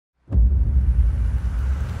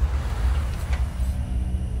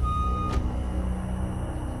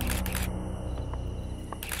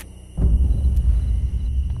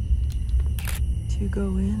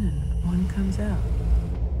go in and one comes out.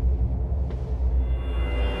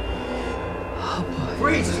 Oh, boy.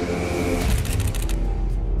 Freeze!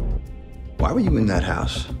 Why were you in that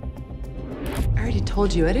house? I already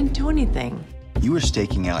told you, I didn't do anything. You were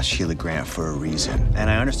staking out Sheila Grant for a reason. And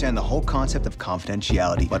I understand the whole concept of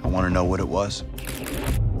confidentiality, but I want to know what it was.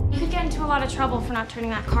 You could get into a lot of trouble for not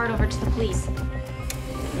turning that card over to the police.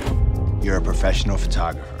 You're a professional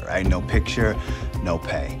photographer, right? No picture, no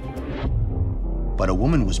pay. But a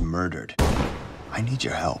woman was murdered. I need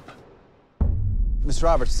your help. Miss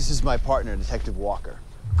Roberts, this is my partner, Detective Walker.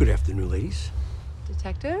 Good afternoon, ladies.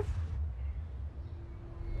 Detective?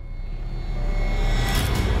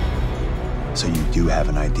 So you do have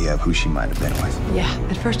an idea of who she might have been with? Yeah,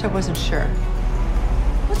 at first I wasn't sure.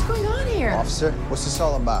 What's going on here? Officer, what's this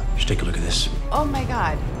all about? Just take a look at this. Oh my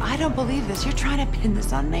God, I don't believe this. You're trying to pin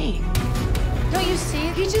this on me. Don't you see?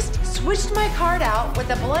 He just switched my card out with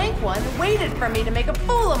a blank one and waited for me to make a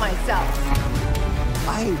fool of myself.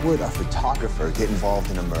 Why would a photographer get involved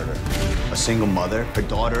in a murder? A single mother, her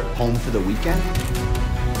daughter, home for the weekend?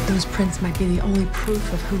 Those prints might be the only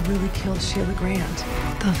proof of who really killed Sheila Grant.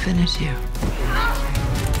 They'll finish you.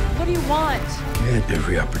 What do you want? You had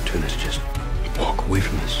every opportunity to just walk away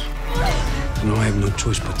from this. No, I have no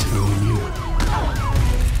choice but to ruin you.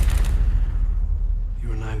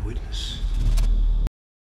 You're an eyewitness.